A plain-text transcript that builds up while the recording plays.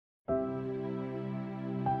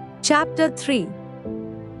Chapter 3.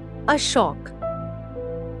 A Shock.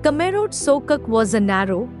 Kamerot Sokak was a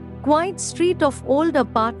narrow, quiet street of old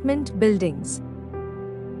apartment buildings.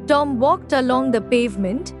 Tom walked along the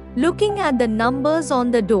pavement, looking at the numbers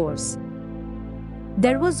on the doors.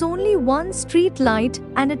 There was only one street light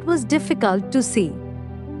and it was difficult to see.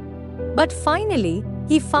 But finally,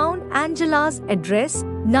 he found Angela's address,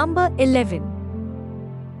 number 11.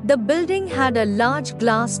 The building had a large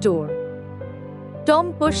glass door.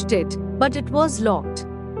 Tom pushed it, but it was locked.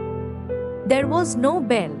 There was no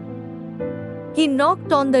bell. He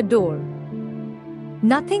knocked on the door.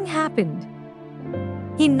 Nothing happened.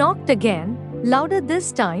 He knocked again, louder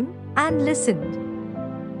this time, and listened.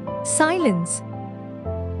 Silence.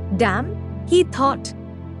 Damn, he thought.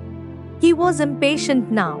 He was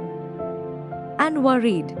impatient now. And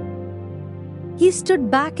worried. He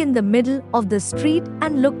stood back in the middle of the street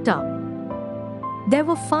and looked up. There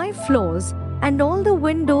were 5 floors, and all the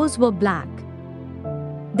windows were black.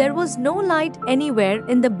 There was no light anywhere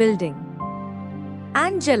in the building.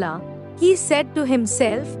 Angela, he said to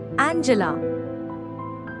himself, Angela.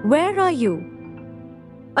 Where are you?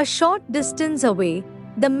 A short distance away,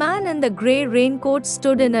 the man in the grey raincoat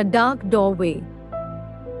stood in a dark doorway.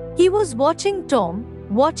 He was watching Tom,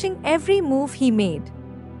 watching every move he made.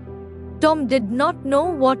 Tom did not know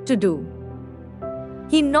what to do.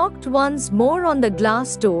 He knocked once more on the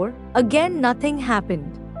glass door, again nothing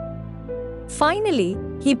happened. Finally,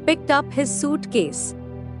 he picked up his suitcase.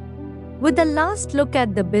 With a last look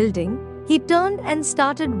at the building, he turned and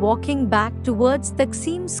started walking back towards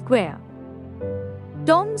Taksim Square.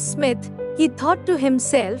 Tom Smith, he thought to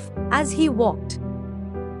himself as he walked.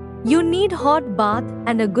 You need hot bath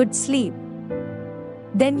and a good sleep.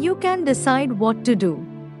 Then you can decide what to do.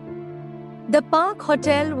 The Park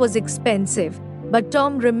Hotel was expensive, but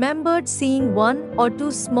Tom remembered seeing 1 or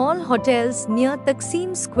 2 small hotels near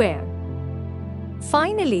Taksim Square.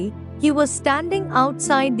 Finally, he was standing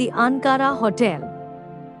outside the Ankara Hotel.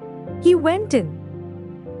 He went in.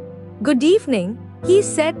 Good evening, he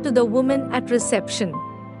said to the woman at reception.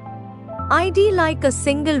 I'd like a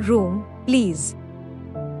single room, please.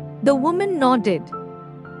 The woman nodded.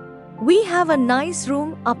 We have a nice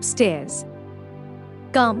room upstairs.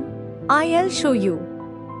 Come, I'll show you.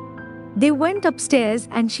 They went upstairs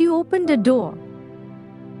and she opened a door.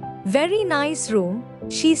 Very nice room,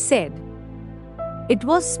 she said. It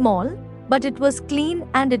was small, but it was clean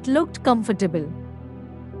and it looked comfortable.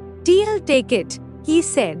 I'll take it, he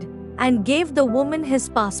said, and gave the woman his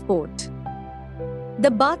passport.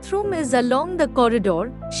 The bathroom is along the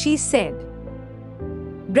corridor, she said.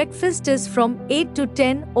 Breakfast is from 8 to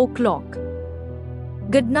 10 o'clock.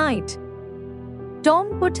 Good night.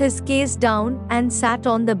 Tom put his case down and sat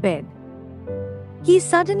on the bed. He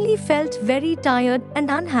suddenly felt very tired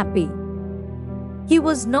and unhappy. He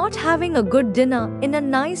was not having a good dinner in a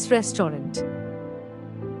nice restaurant.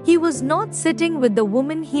 He was not sitting with the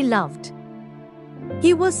woman he loved.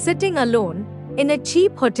 He was sitting alone, in a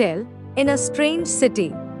cheap hotel, in a strange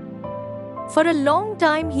city. For a long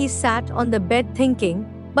time he sat on the bed thinking,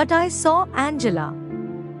 but I saw Angela.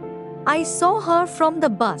 I saw her from the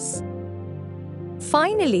bus.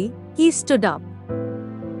 Finally, he stood up.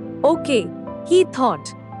 Okay, he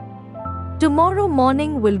thought. Tomorrow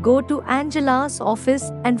morning we'll go to Angela's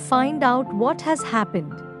office and find out what has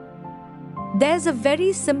happened. There's a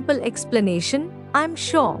very simple explanation, I'm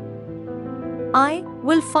sure. I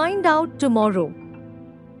will find out tomorrow.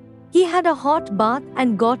 He had a hot bath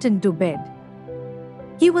and got into bed.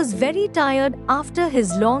 He was very tired after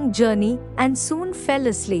his long journey and soon fell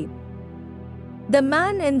asleep. The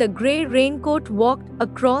man in the grey raincoat walked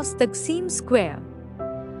across Taksim Square.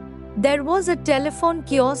 There was a telephone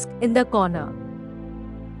kiosk in the corner.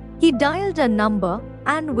 He dialed a number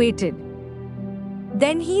and waited.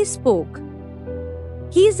 Then he spoke.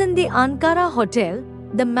 He's in the Ankara Hotel,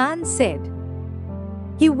 the man said.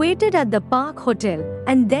 He waited at the Park Hotel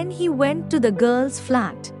and then he went to the girl's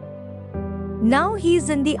flat. Now he's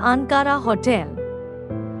in the Ankara Hotel.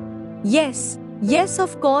 Yes,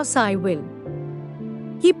 of course I will.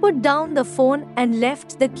 He put down the phone and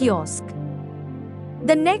left the kiosk.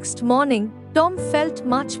 The next morning, Tom felt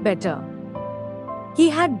much better. He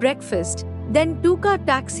had breakfast, then took a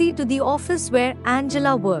taxi to the office where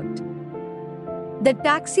Angela worked. The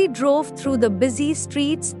taxi drove through the busy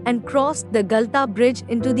streets and crossed the Galta Bridge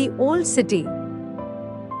into the old city.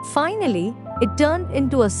 Finally, it turned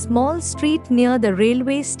into a small street near the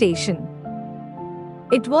railway station.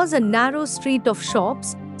 It was a narrow street of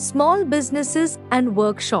shops, small businesses and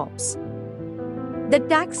workshops. The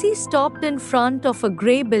taxi stopped in front of a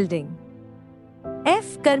grey building.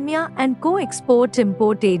 F. Karmia & Co.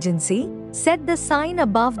 Export-Import Agency, said the sign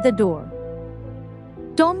above the door.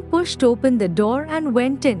 Tom pushed open the door and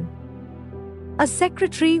went in. A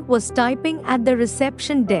secretary was typing at the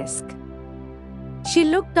reception desk. She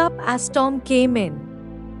looked up as Tom came in.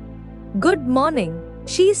 "Good morning,"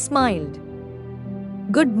 she smiled.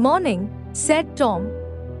 "Good morning," said Tom.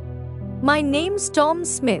 "My name's Tom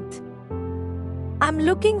Smith. I'm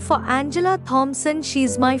looking for Angela Thompson.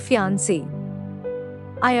 She's my fiancée.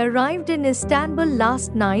 I arrived in Istanbul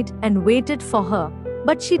last night and waited for her,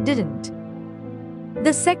 but she didn't."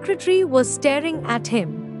 The secretary was staring at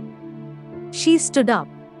him. She stood up.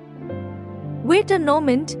 "Wait a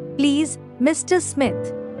moment, please, Mr.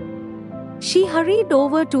 Smith." She hurried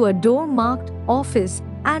over to a door marked "Office"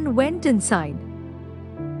 and went inside.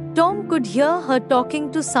 Tom could hear her talking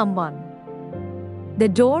to someone. The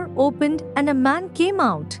door opened and a man came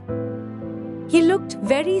out. He looked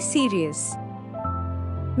very serious.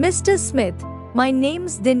 "Mr. Smith, my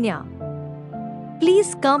name's Dinya.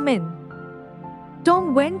 Please come in."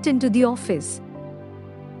 Tom went into the office.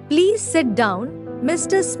 "Please sit down,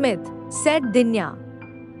 Mr. Smith," said Dinya.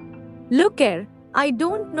 "Look here, I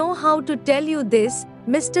don't know how to tell you this,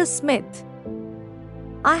 Mr. Smith.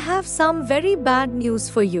 I have some very bad news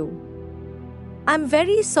for you. I'm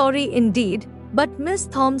very sorry indeed, but Miss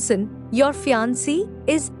Thompson, your fiancée,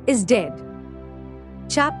 is dead."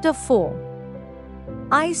 Chapter 4.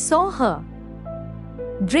 I saw her.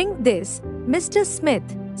 "Drink this, Mr.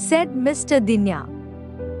 Smith," said Mr. Dinya.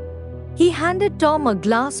 He handed Tom a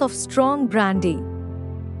glass of strong brandy.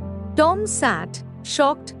 Tom sat,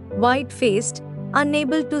 shocked, white-faced,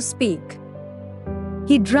 unable to speak.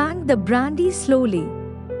 He drank the brandy slowly.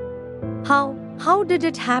 How did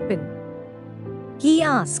it happen?" he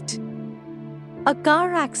asked. "A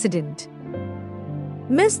car accident.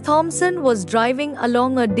 Miss Thompson was driving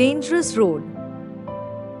along a dangerous road.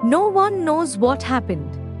 No one knows what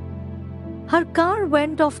happened. Her car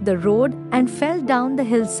went off the road and fell down the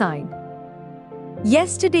hillside."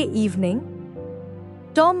 "Yesterday evening?"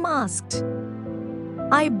 Tom asked.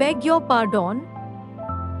 "I beg your pardon?"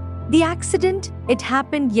 "The accident, it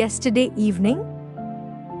happened yesterday evening?"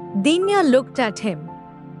 Dinya looked at him.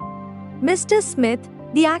 "Mr. Smith,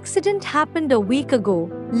 the accident happened a week ago,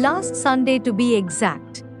 last Sunday to be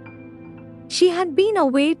exact. She had been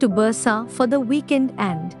away to Bursa for the weekend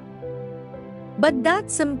and—" "But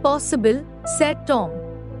that's impossible," said Tom.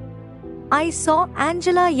 "I saw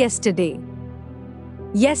Angela yesterday."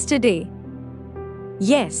 "Yesterday?"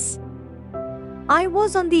 "Yes. I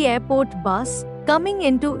was on the airport bus coming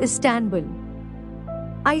into Istanbul.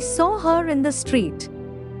 I saw her in the street."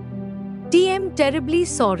 "I'm terribly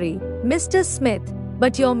sorry, Mr. Smith,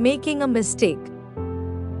 but you're making a mistake.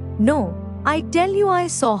 No, I tell you I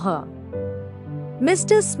saw her."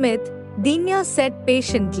 "Mr. Smith," Dinya said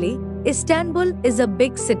patiently, "Istanbul is a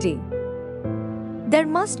big city. There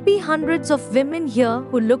must be hundreds of women here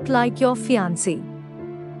who look like your fiancée."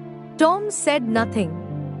 Tom said nothing.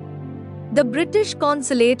 "The British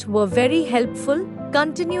consulate were very helpful,"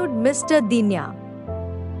 continued Mr. Dinya.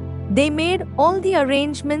 "They made all the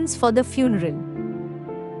arrangements for the funeral.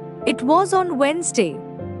 It was on Wednesday."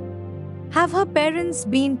 "Have her parents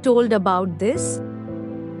been told about this?"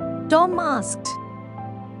 Tom asked.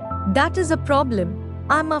 "That is a problem,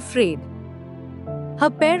 I'm afraid. Her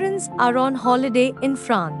parents are on holiday in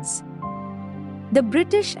France. The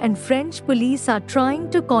British and French police are trying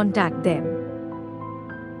to contact them.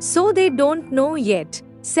 So they don't know yet,"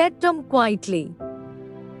 said Tom quietly.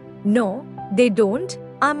 "No, they don't,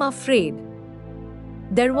 I'm afraid."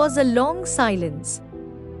 There was a long silence.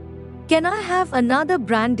 "Can I have another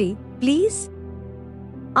brandy, please?"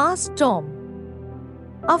 asked Tom.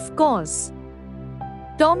 "Of course."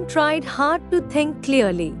 Tom tried hard to think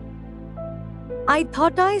clearly. "I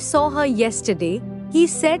thought I saw her yesterday," he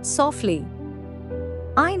said softly.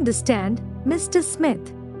 "I understand, Mr.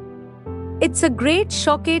 Smith. It's a great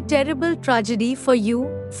shock, a terrible tragedy for you,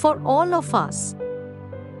 for all of us."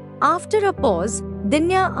 After a pause,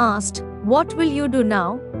 Dinya asked, "What will you do now,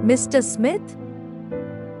 Mr. Smith?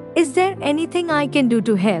 Is there anything I can do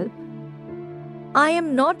to help?" "I am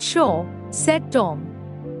not sure," said Tom.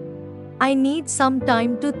 "I need some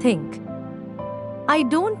time to think. I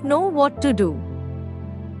don't know what to do.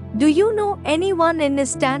 Do you know anyone in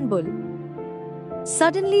Istanbul?"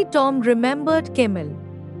 Suddenly Tom remembered Kemal.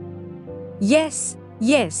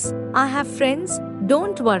 Yes, I have friends,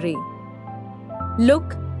 don't worry."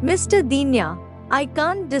 "Look, Mr. Dinya, I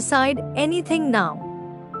can't decide anything now.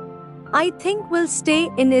 I think we'll stay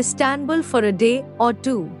in Istanbul for a day or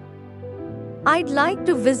two. I'd like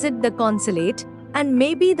to visit the consulate and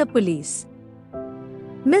maybe the police."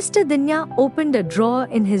 Mr. Dinya opened a drawer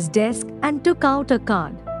in his desk and took out a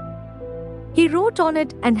card. He wrote on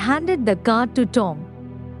it and handed the card to Tom.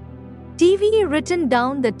 TV written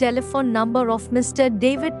down the telephone number of Mr.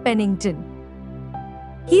 David Pennington.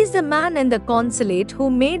 He's the man in the consulate who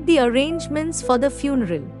made the arrangements for the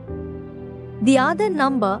funeral. The other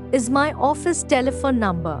number is my office telephone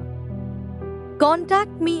number.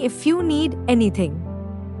 Contact me if you need anything.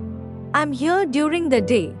 I'm here during the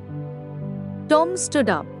day. Tom stood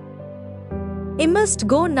up. I must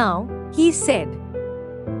go now, he said.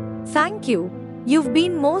 Thank you, you've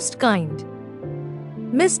been most kind.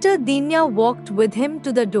 Mr. Dinya walked with him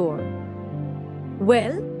to the door.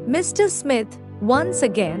 Well, Mr. Smith, once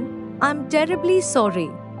again, I'm terribly sorry.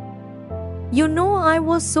 You know, I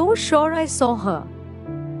was so sure I saw her.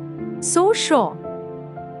 So sure.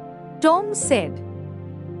 Tom said.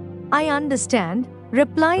 I understand,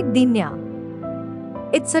 replied Dinya.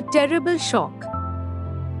 It's a terrible shock.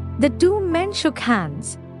 The two men shook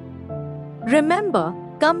hands. Remember,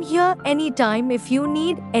 come here anytime if you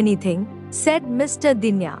need anything, said Mr.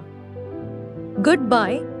 Dinya.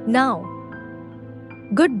 Goodbye, now.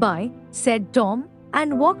 Goodbye, said Tom,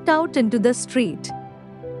 and walked out into the street.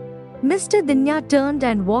 Mr. Dinya turned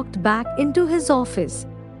and walked back into his office.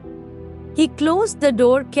 He closed the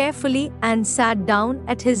door carefully and sat down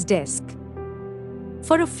at his desk.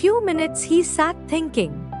 For a few minutes he sat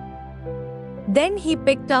thinking. Then he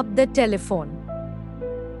picked up the telephone.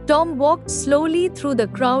 Tom walked slowly through the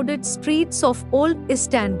crowded streets of old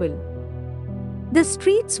Istanbul. The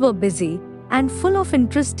streets were busy and full of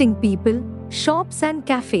interesting people, shops and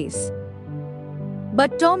cafes.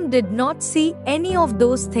 But Tom did not see any of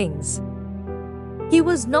those things. He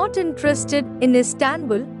was not interested in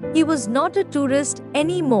Istanbul, he was not a tourist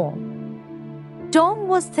anymore. Tom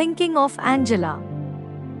was thinking of Angela.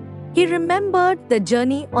 He remembered the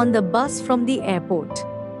journey on the bus from the airport.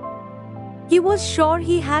 He was sure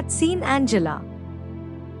he had seen Angela.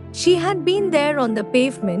 She had been there on the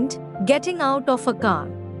pavement, getting out of a car.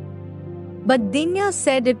 But Dinya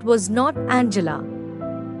said it was not Angela.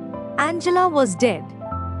 Angela was dead.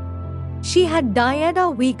 She had died a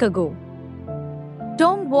week ago.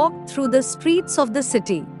 Tom walked through the streets of the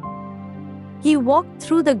city. He walked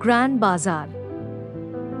through the Grand Bazaar.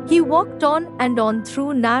 He walked on and on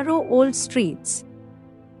through narrow old streets.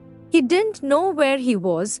 He didn't know where he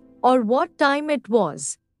was or what time it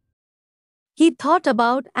was. He thought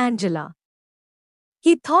about Angela.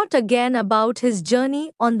 He thought again about his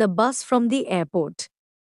journey on the bus from the airport.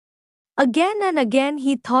 Again and again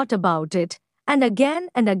he thought about it, and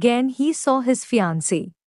again he saw his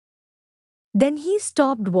fiancée. Then he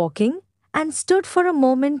stopped walking and stood for a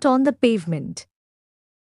moment on the pavement.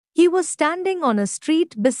 He was standing on a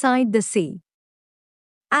street beside the sea.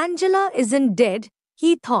 Angela isn't dead,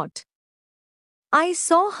 he thought. I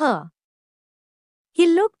saw her. He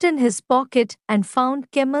looked in his pocket and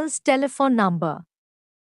found Kemal's telephone number.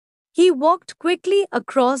 He walked quickly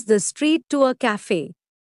across the street to a cafe.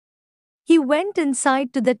 He went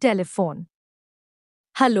inside to the telephone.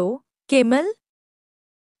 Hello, Kemal?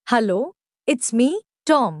 Hello, it's me,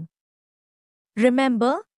 Tom.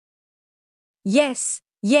 Remember? Yes,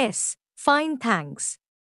 fine, thanks.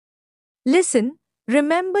 Listen,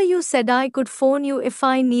 remember you said I could phone you if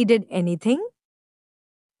I needed anything?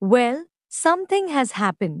 Well, something has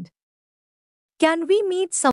happened. Can we meet some